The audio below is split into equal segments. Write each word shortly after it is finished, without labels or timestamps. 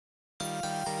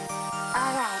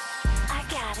Alright, I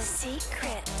got a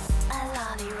secret, a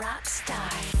LoliRock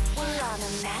star. We're on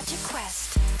a magic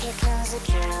quest. Here comes the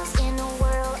girls in a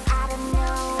world out of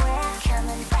nowhere,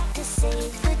 coming back to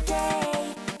save the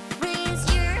day.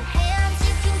 Raise your hands,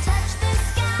 you can touch the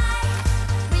sky.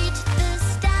 Reach the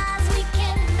stars, we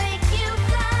can make you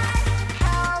fly.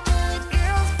 All the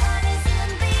girls' fun is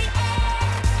in the air.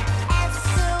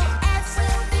 SOS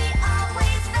will be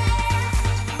always there.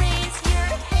 Raise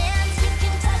your hands, you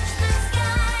can touch the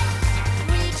sky.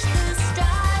 Reach the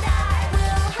stars, I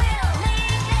will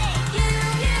make you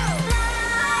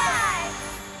fly.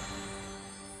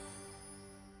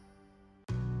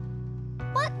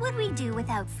 What would we do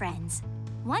without friends?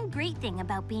 One great thing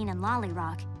about being in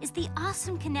LoliRock is the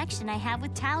awesome connection I have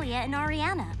with Talia and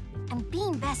Ariana. And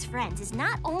being best friends is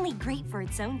not only great for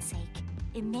its own sake,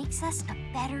 it makes us a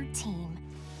better team.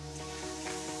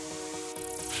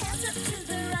 Hands up to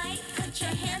the right, put your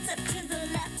hands up to the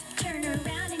left. Turn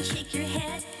around and shake your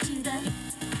head to the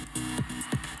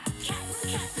cat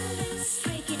loose.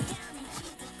 Break it down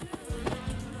into the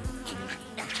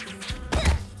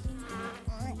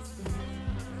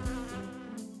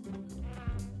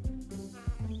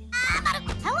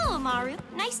Hello, Amaru.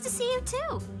 Nice to see you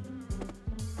too.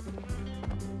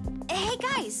 Hey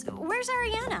guys, where's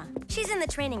Ariana? She's in the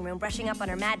training room brushing up on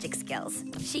her magic skills.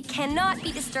 She cannot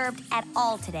be disturbed at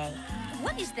all today.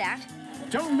 What is that?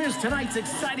 Don't miss tonight's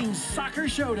exciting soccer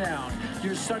showdown.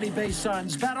 Your Sunny-Bay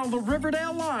Suns battle the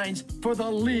Riverdale Lions for the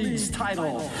league's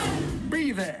title.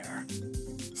 Be there.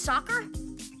 Soccer?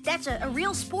 That's a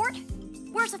real sport?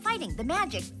 Where's the fighting, the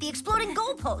magic, the exploding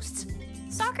goalposts?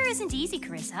 Soccer isn't easy,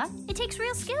 Carissa. It takes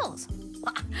real skills.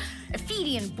 A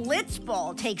feeding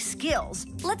blitzball takes skills.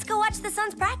 Let's go watch the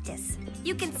Suns practice.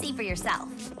 You can see for yourself.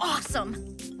 Awesome.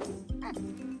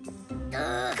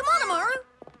 Come on, Amaru.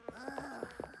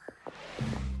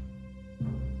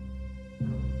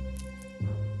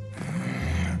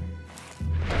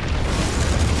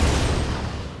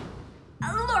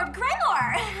 Lord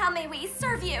Gramorr, how may we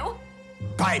serve you?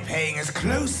 By paying as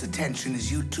close attention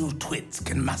as you two twits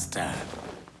can muster.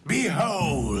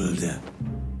 Behold!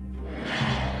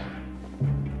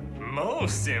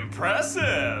 Most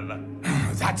impressive!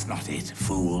 That's not it,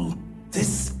 fool.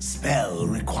 This spell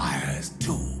requires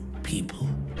two people.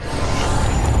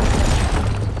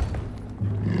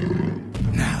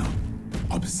 Now,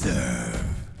 observe.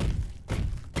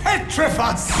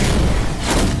 Petrify!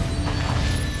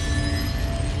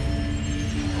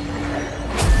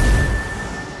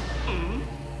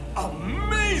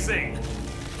 Amazing!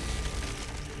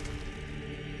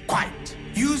 Quite.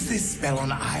 Use this spell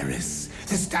on Iris.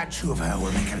 The statue of her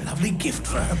will make a lovely gift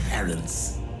for her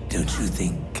parents. Don't you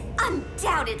think?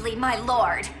 Undoubtedly, my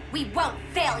lord. We won't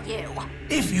fail you.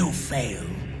 If you fail...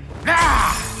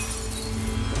 Ah!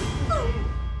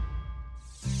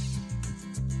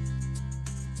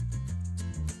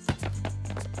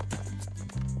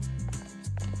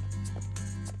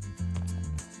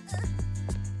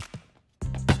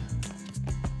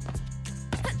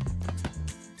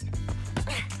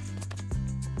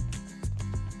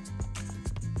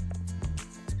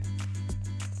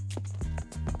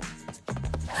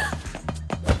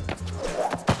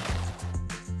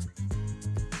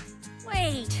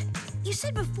 Wait, you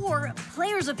said before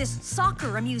players of this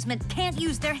soccer amusement can't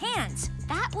use their hands.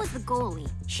 That was the goalie.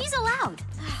 She's allowed.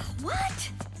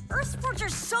 What? Earth sports are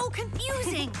so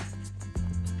confusing.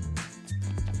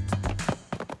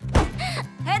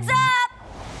 Heads up!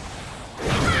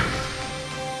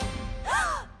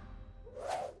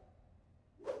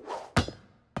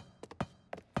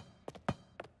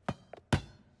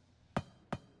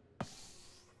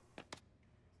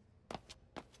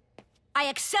 I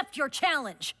accept your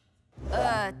challenge.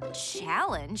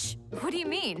 Challenge? What do you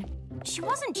mean? She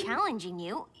wasn't challenging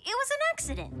you. It was an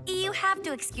accident. You have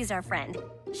to excuse our friend.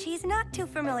 She's not too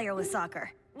familiar with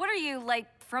soccer. What are you, like,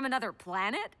 from another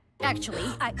planet? Actually,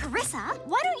 Carissa,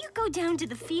 why don't you go down to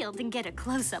the field and get a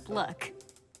close-up look?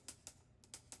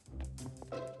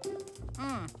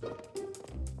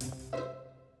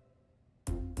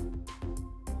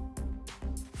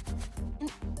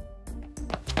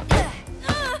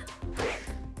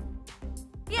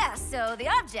 Yeah, so the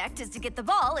object is to get the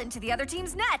ball into the other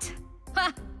team's net.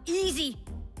 Ha! Easy.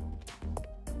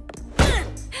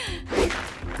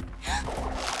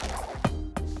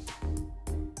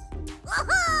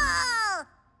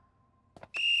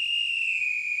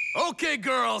 Okay,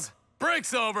 girls,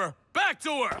 break's over. Back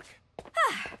to work.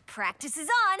 Practice is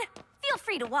on. Feel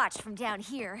free to watch from down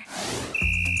here.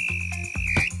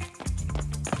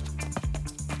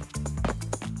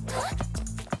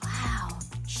 Wow,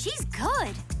 she's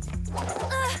good.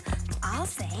 I'll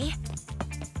say.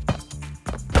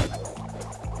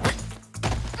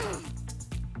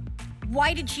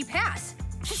 Why did she pass?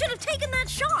 She should have taken that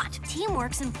shot.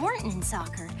 Teamwork's important in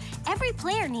soccer. Every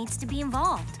player needs to be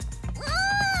involved.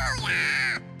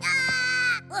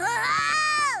 I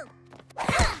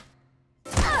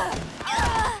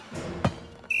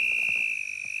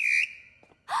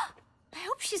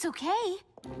hope she's okay.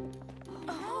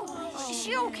 Oh, is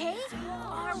she okay?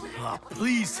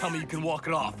 Please tell me you can walk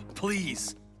it off.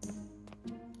 Please.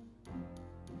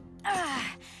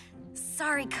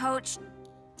 Sorry, Coach.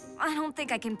 I don't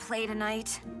think I can play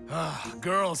tonight.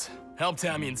 Girls, help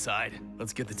Tammy inside.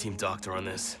 Let's get the team doctor on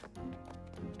this.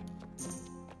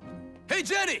 Hey,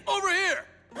 Jenny, over here!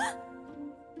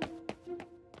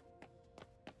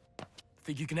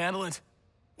 Think you can handle it?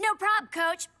 No problem,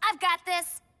 Coach. I've got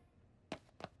this.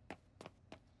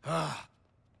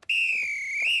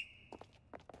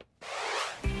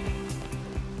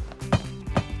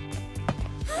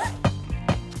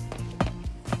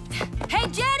 Hey,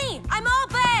 Jenny! I'm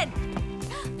open!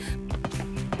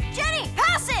 Jenny,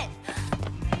 pass it!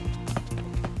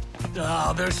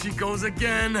 Ah, there she goes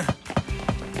again.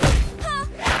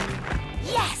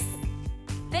 Yes!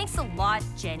 Thanks a lot,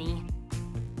 Jenny.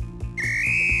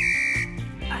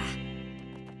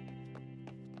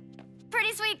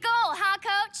 Pretty sweet goal, huh,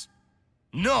 Coach?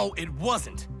 No, it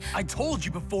wasn't. I told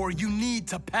you before, you need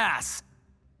to pass.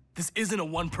 This isn't a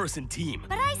one-person team.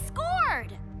 But I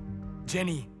scored!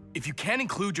 Jenny, if you can't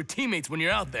include your teammates when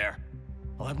you're out there,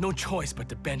 I'll have no choice but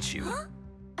to bench you.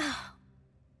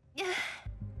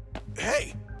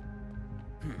 Hey!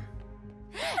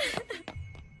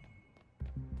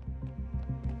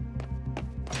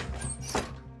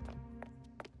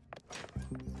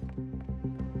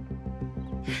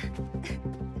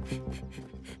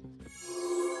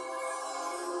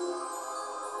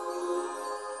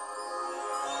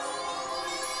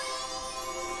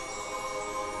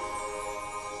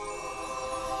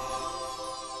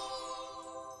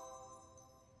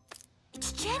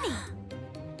 It's Jenny.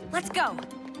 Let's go.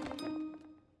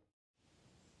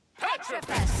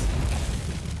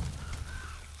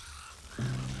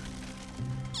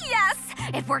 Yes!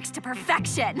 It works to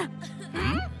perfection.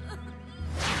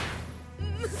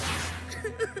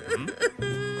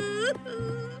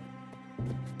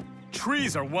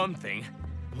 Trees are one thing.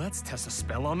 Let's test a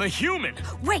spell on the human.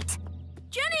 Wait!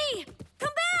 Jenny, come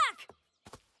back!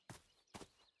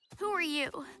 Who are you?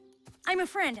 I'm a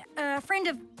friend of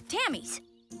Tammy's.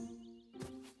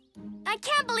 I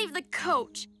can't believe the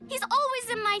coach. He's always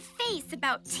in my face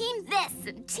about team this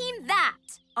and team that.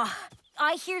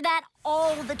 I hear that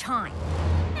all the time.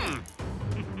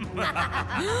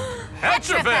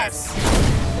 Petrifying!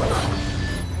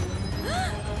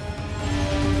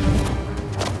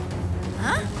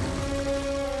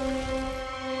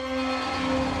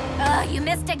 You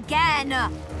missed again.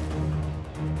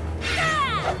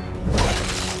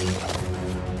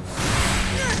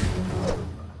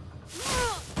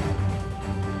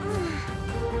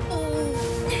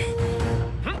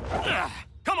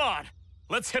 Come on!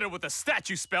 Let's hit her with a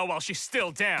statue spell while she's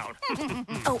still down.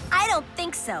 Oh, I don't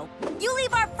think so. You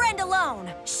leave our friend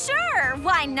alone. Sure,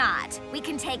 why not? We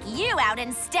can take you out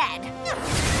instead.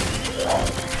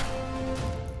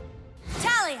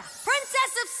 Talia,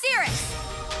 Princess of Cirrus.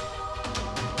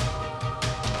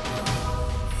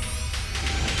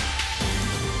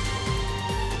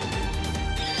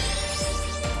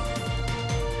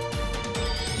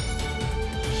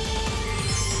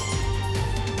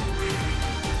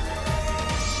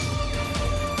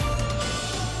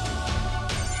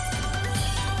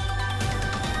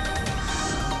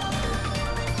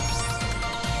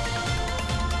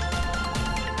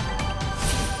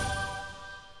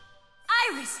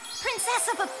 Iris, Princess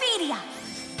of Ophelia.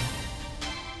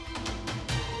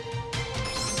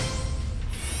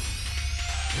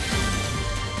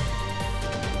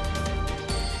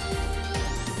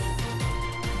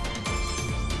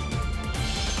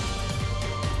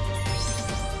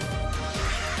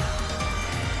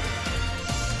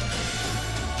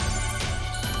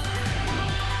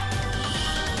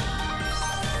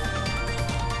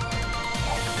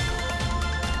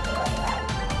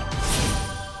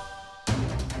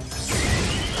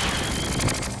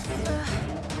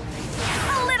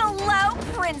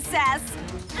 Princess!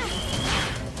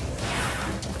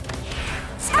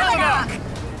 LoliRock!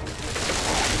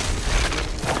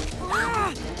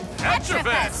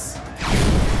 Petrifying!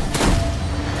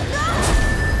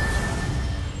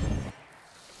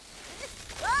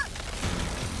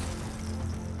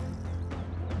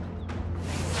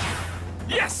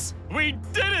 Yes! We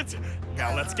did it!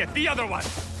 Now let's get the other one!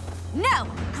 No!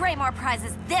 Gramorr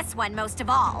prizes this one most of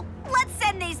all. Let's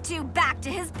send these two back to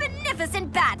his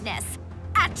beneficent badness.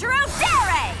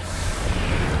 Atrodere!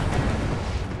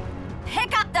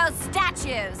 Pick up those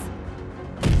statues!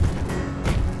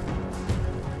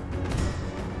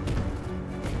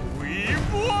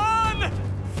 We've won!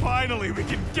 Finally, we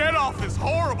can get off this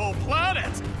horrible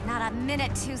planet! Not a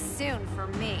minute too soon for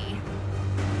me.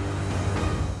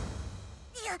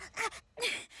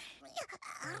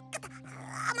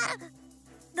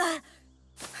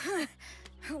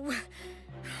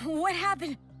 What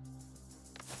happened?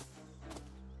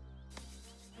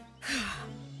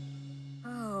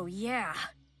 Oh, yeah.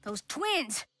 Those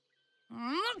twins.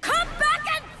 Come back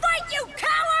and fight, you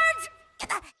cowards!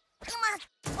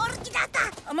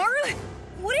 Amaru,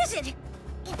 what is it?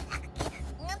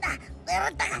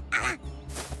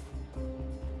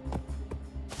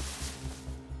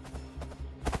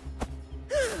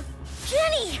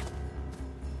 Jenny!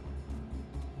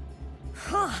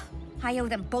 I owe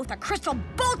them both a crystal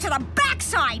bolt to the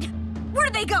backside! Where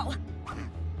did they go?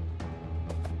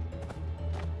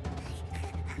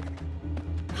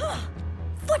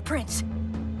 Footprints!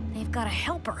 They've got a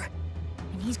helper.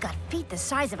 And he's got feet the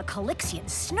size of a Calixian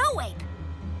snow ape.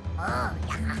 Oh,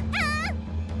 yeah.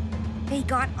 They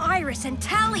got Iris and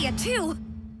Talia, too.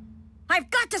 I've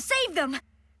got to save them!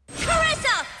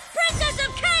 Carissa! Princess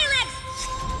of Calyx!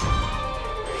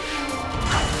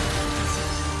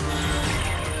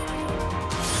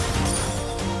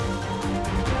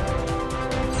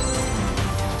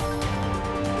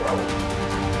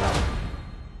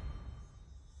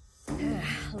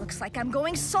 Looks like I'm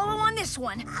going solo on this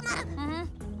one.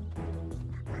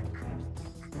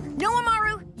 No,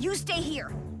 Amaru, you stay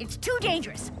here. It's too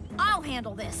dangerous. I'll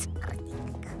handle this.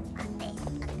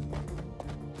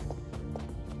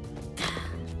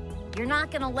 You're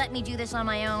not gonna let me do this on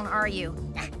my own, are you?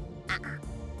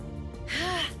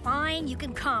 Fine, you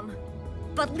can come.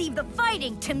 But leave the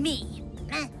fighting to me.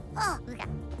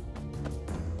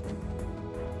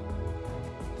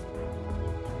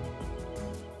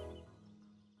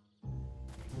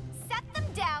 Set them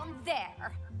down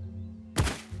there.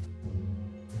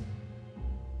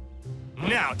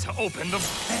 Now to open the...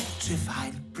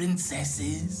 Petrified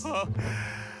princesses.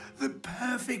 The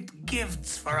perfect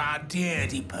gifts for our dear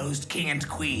deposed king and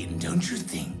queen, don't you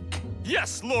think?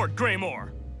 Yes, Lord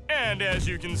Gramorr. And as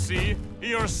you can see,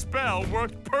 your spell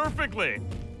worked perfectly.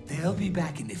 They'll be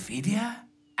back in Ephidia,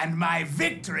 and my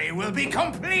victory will be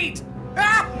complete!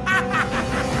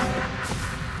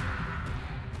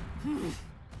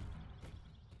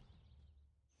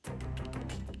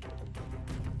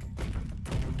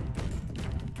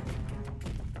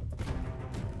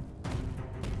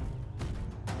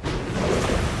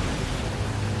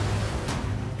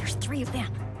 There's 3 of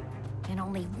them, and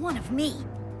only 1 of me.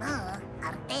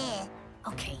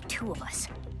 Okay, 2 of us.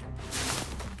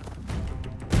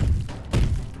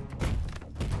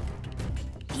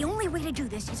 The only way to do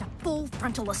this is a full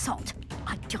frontal assault.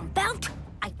 I jump out,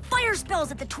 I fire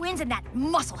spells at the twins and that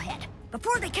musclehead.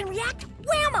 Before they can react,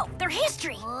 whammo, they're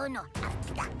history! Oh, no.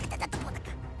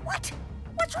 What?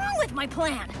 What's wrong with my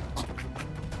plan?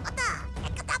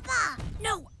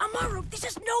 No, Amaru, this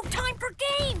is no time for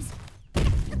games!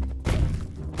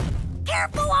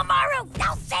 Careful, Amaru!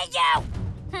 They'll see you!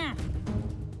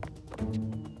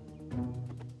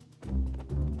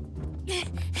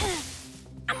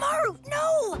 Amaru,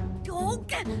 no!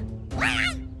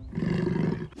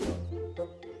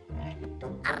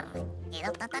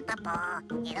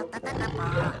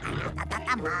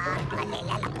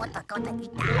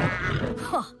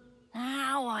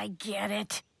 Now I get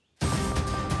it.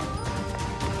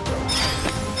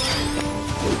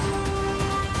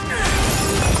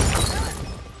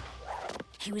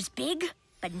 He was big,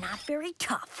 but not very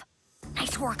tough.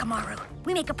 Nice work, Amaru.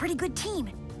 We make a pretty good team.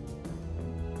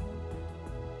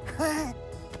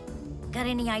 Got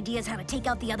any ideas how to take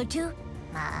out the other 2?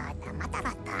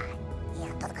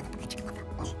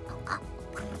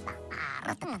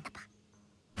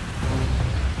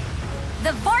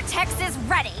 The vortex is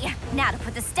ready. Now to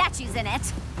put the statues in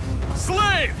it.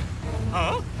 Slave!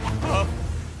 Huh?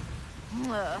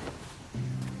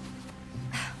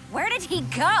 Where did he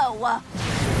go?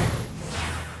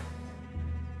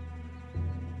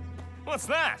 What's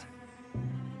that?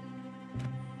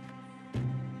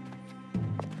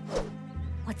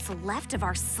 What's left of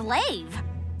our slave?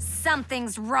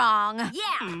 Something's wrong.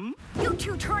 Yeah! You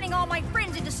 2 turning all my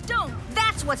friends into stone,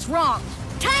 that's what's wrong!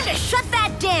 Time to shut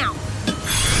that down!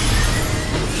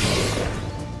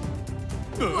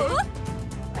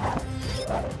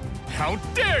 How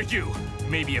dare you!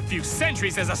 Maybe a few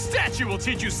centuries as a statue will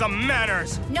teach you some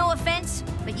manners! No offense,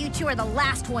 but you 2 are the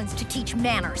last ones to teach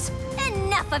manners.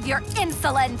 Enough of your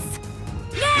insolence!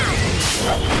 Now!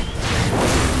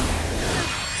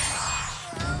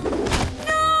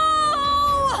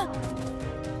 No!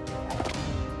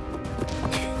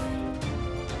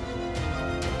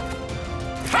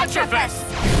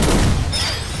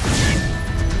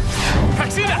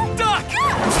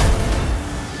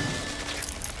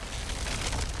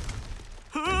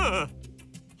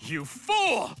 You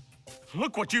fool!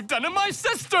 Look what you've done to my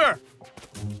sister!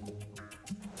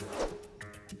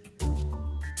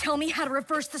 Tell me how to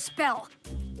reverse the spell.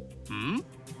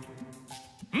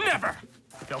 Never!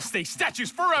 They'll stay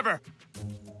statues forever!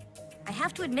 I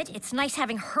have to admit, it's nice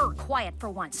having her quiet for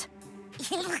once.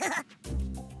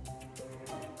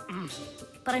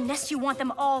 But unless you want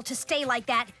them all to stay like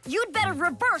that, you'd better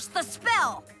reverse the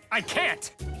spell! I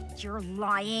can't! You're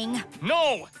lying.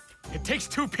 No! It takes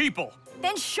 2 people!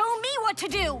 Then show me what to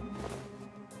do!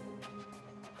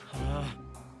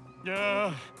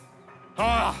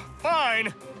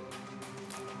 Fine!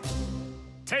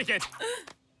 Take it!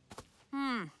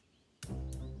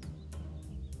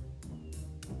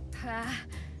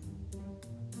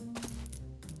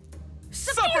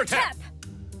 Supper tap!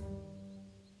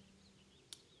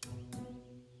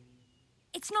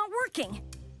 It's not working.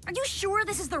 Are you sure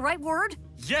this is the right word?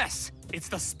 Yes! It's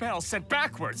the spell sent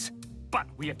backwards! But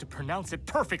we have to pronounce it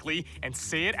perfectly and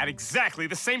say it at exactly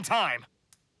the same time!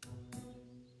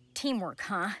 Teamwork,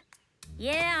 huh?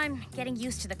 Yeah, I'm getting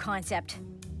used to the concept.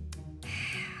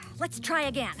 Let's try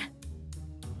again.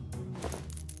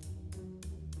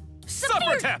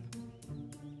 Supper tap!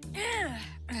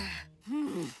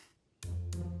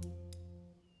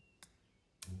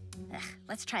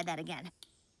 Let's try that again.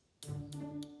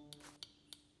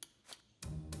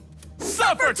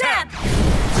 Supper tap!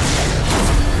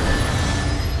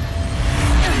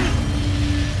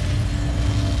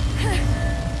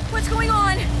 What's going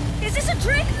on? Is this a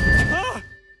trick?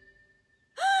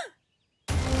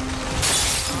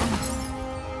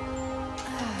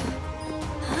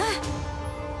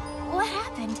 What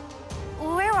happened?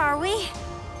 Where are we?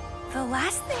 The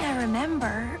last thing I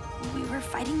remember, we were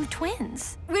fighting the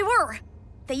twins. We were.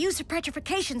 They used a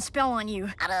petrification spell on you.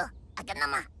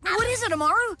 What is it,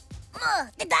 Amaru?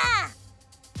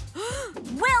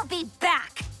 We'll be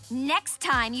back! Next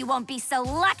time you won't be so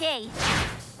lucky!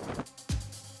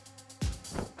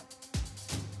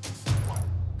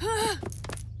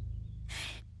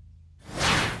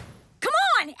 Come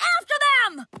on! After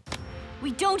them!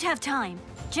 We don't have time.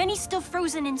 Jenny's still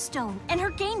frozen in stone, and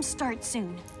her game starts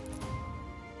soon.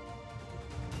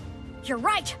 You're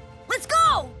right. Let's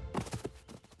go!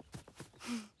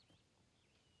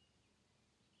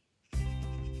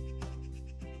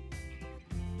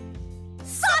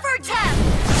 Supper tap!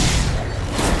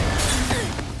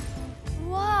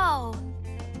 Whoa!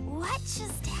 What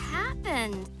just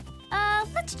happened?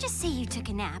 Let's just say you took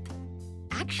a nap.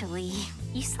 Actually,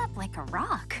 you slept like a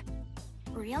rock.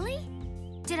 Really?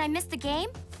 Did I miss the game?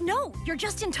 No, you're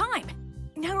just in time.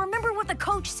 Now remember what the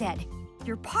coach said.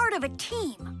 You're part of a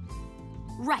team.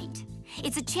 Right.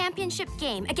 It's a championship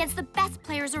game against the best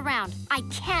players around. I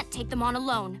can't take them on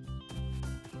alone.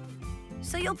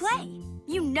 So you'll play.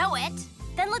 You know it.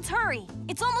 Then let's hurry.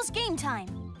 It's almost game time.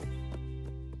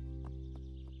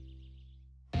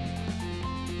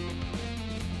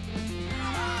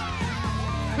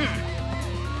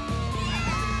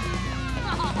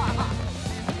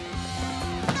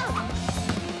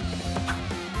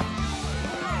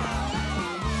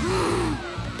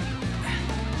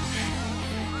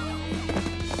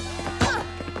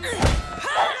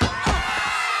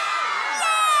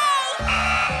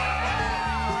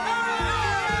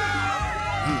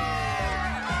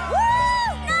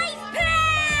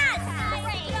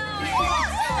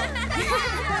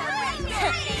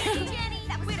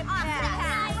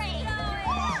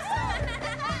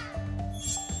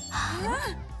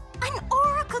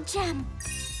 Gem.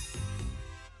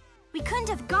 We couldn't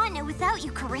have gotten it without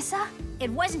you, Carissa. It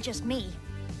wasn't just me.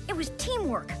 It was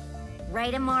teamwork.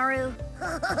 Right, Amaru?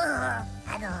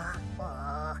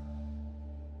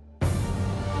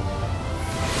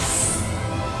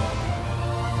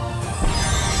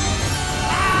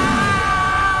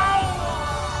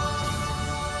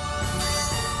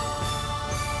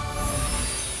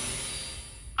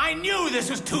 I knew this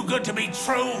was too good to be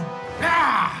true!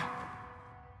 Ah!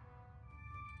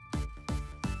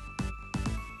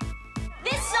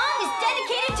 This song is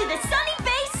dedicated to the Sunny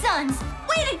Bay Suns.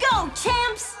 Way to go,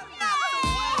 champs!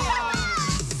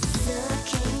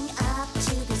 Looking up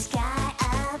to the sky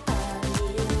above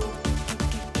you.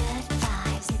 Good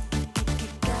vibes,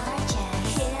 gorgeous.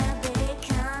 Here they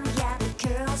come, yeah, the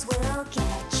girls will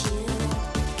get you.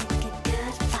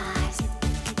 Good vibes,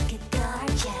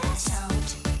 gorgeous.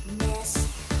 Don't miss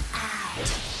out.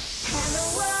 Hello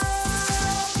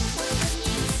world, with a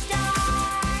new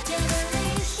star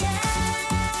generation.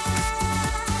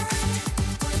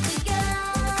 Where we go,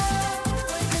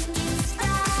 where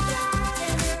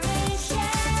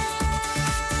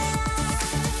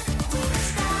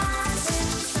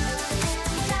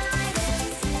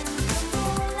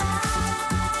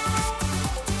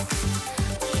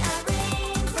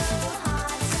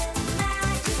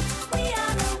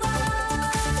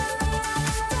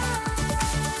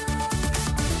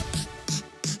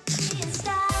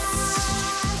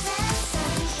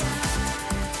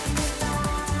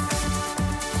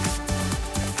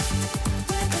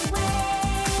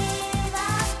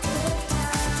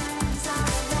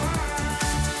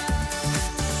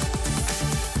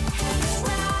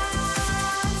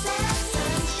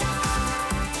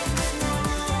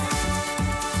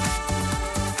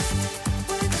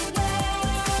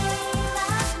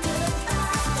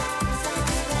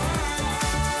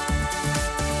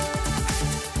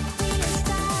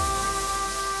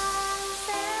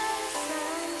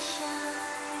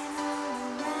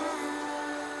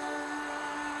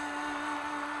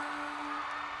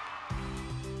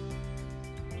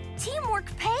teamwork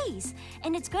pays,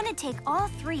 and it's gonna take all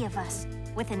three of us,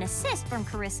 with an assist from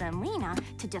Carissa and Lena,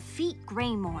 to defeat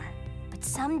Gramorr. But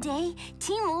someday,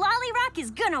 Team LoliRock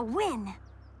is gonna win.